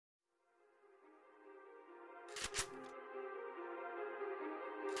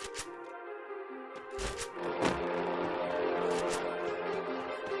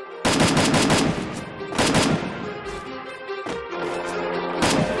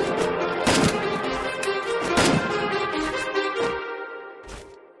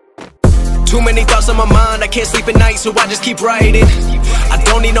Too many thoughts on my mind, I can't sleep at night, so I just keep writing. I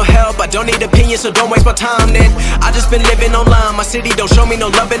don't need no help, I don't need opinions, so don't waste my time then. I just been living online, my city don't show me no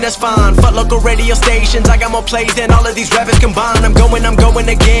love and that's fine. Fuck local radio stations, I got more plays than all of these rappers combined. I'm going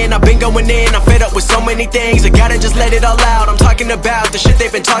again, I've been going in, I'm fed up with so many things. I gotta just let it all out, I'm talking about the shit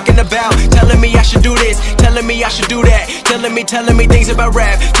they've been talking about. Telling me I should do this, telling me I should do that. Telling me things about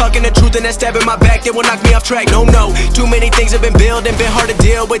rap. Talking the truth and that stab in my back, they will knock me off track. No, too many things have been building, been hard to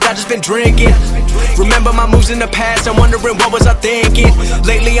deal with, I just been drinking. Remember my moves in the past, I'm wondering what was I thinking.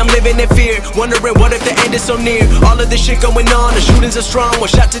 Lately I'm living in fear, wondering what if the end is so near. All of this shit going on, the shootings are strong. One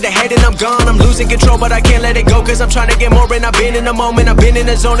shot to the head and I'm gone. I'm losing control but I can't let it go, cause I'm trying to get more. And I've been in the moment, I've been in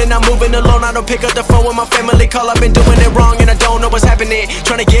the zone, and I'm moving alone. I don't pick up the phone when my family call, I've been doing it wrong and I don't know what's happening.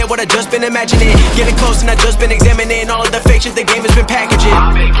 Trying to get what I just been imagining, getting close and I just been examining all of the fake shit the game has been packaging.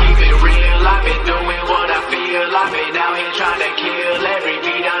 I've been keeping real, I've been doing what I feel. I've been out here trying to kill every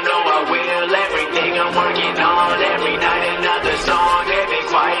beat, I know I will. Everything I'm working on, every night another song. They've been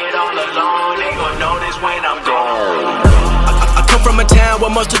quiet all along, they gon' notice when I'm gone. I come from a town where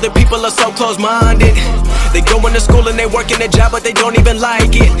most of the people are so close-minded. They go into school and they work in a job but they don't even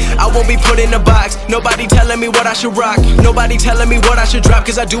like it. I won't be put in a box, nobody telling me what I should rock. Nobody telling me what I should drop,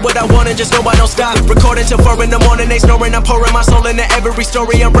 cause I do what I want and just know I don't stop. Recording till 4 in the morning, they snoring. I'm pouring my soul into every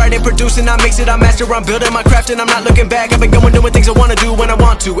story. I'm writing, producing, I mix it, I master. I'm building my craft and I'm not looking back. I've been going doing things I wanna do when I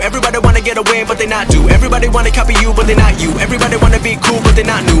want to. Everybody wanna get away but they not do. Everybody wanna copy you but they not you. Everybody wanna be cool but they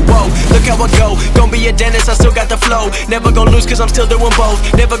not new. Whoa, look how I go, gon' be a dentist, I still got the flow. Never gon' lose cause I'm still doing both.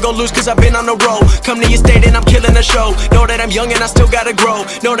 Never gon' lose cause I've been on the road. Come to your state and I'm killing the show. Know that I'm young and I still gotta grow.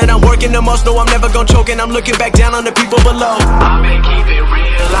 Know that I'm working the most, know I'm never gon' choke. And I'm looking back down on the people below. I've been keeping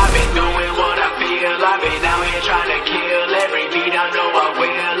real, I've been doing what I feel. I've been out here trying to kill every beat, I know I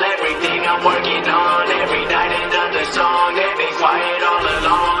will. Everything I'm working on, every night another song. They've been quiet all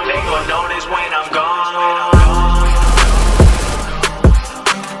along, they gon' notice when I'm gone.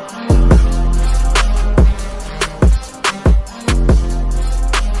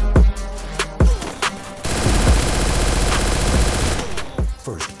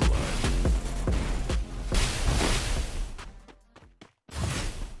 First blood.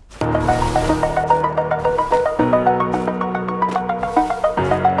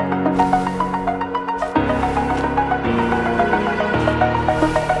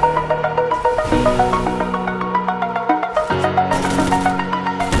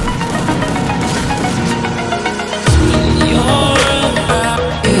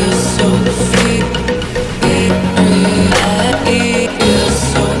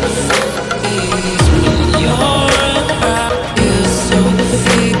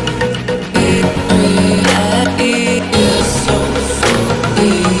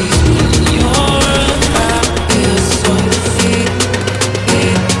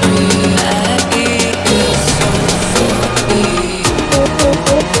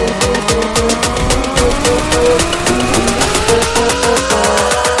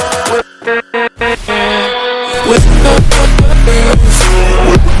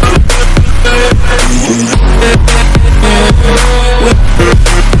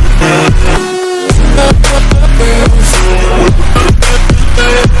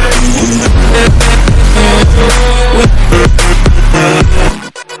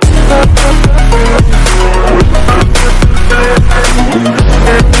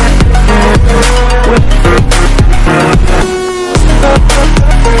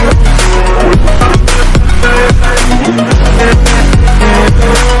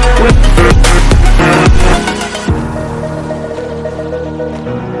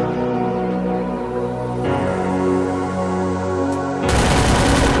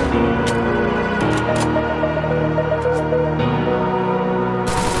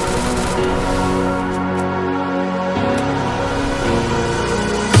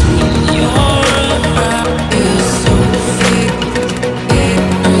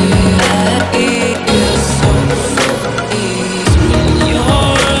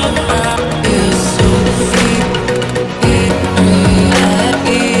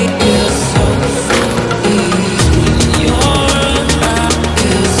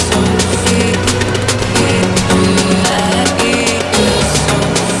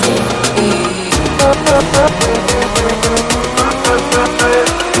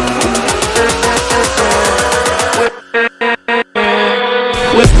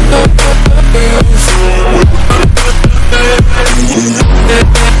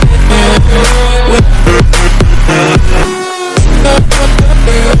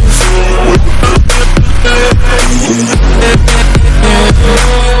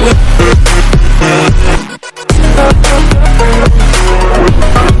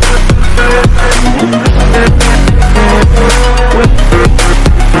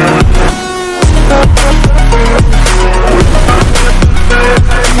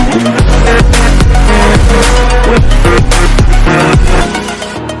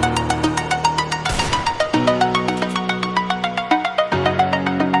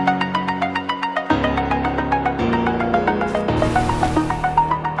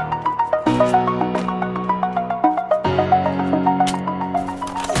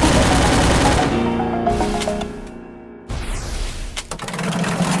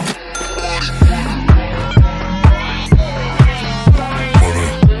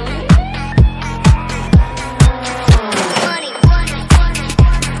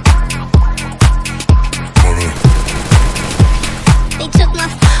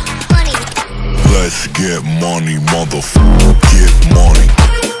 money, motherfucker. Get money.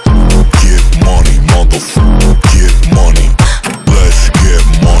 Get money, motherfucker. Get money. Let's get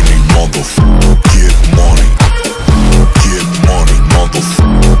money, motherfucker. Get money. Get money,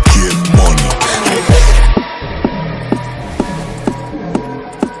 motherfucker. Get money.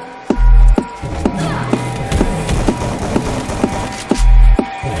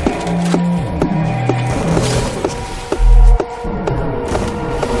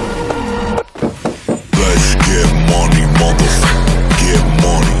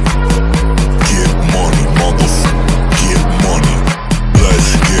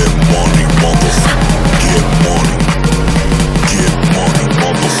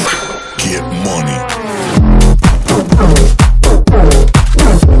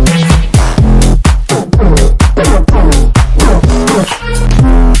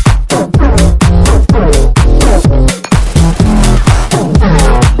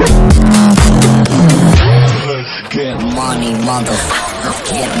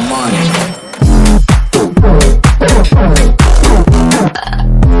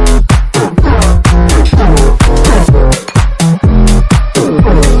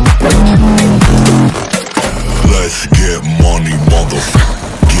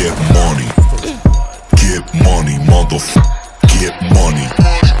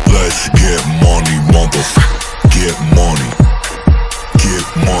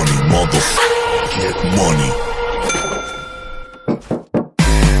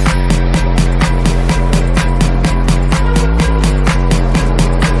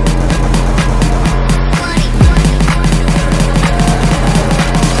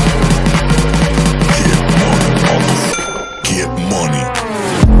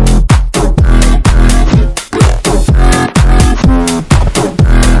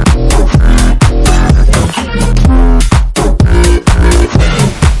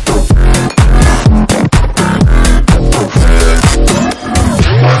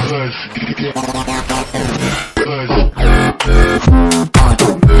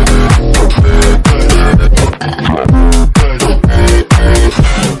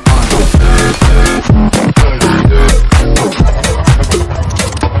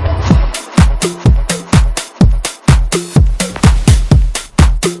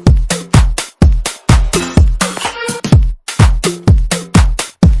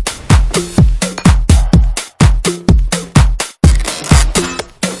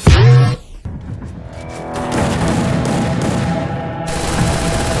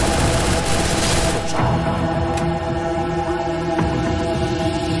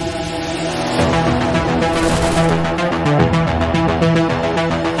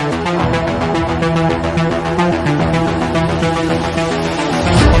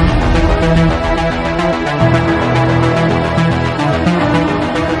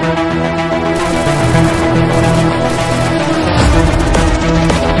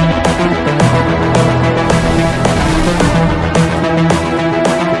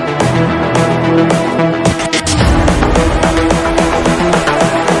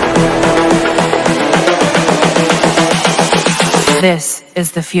 This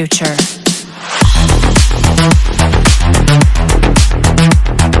is the future.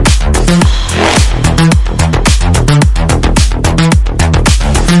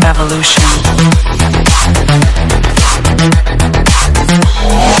 Evolution.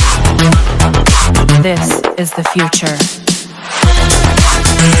 This is the future.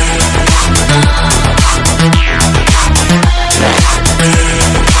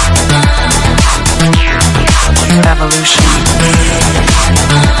 Evolution.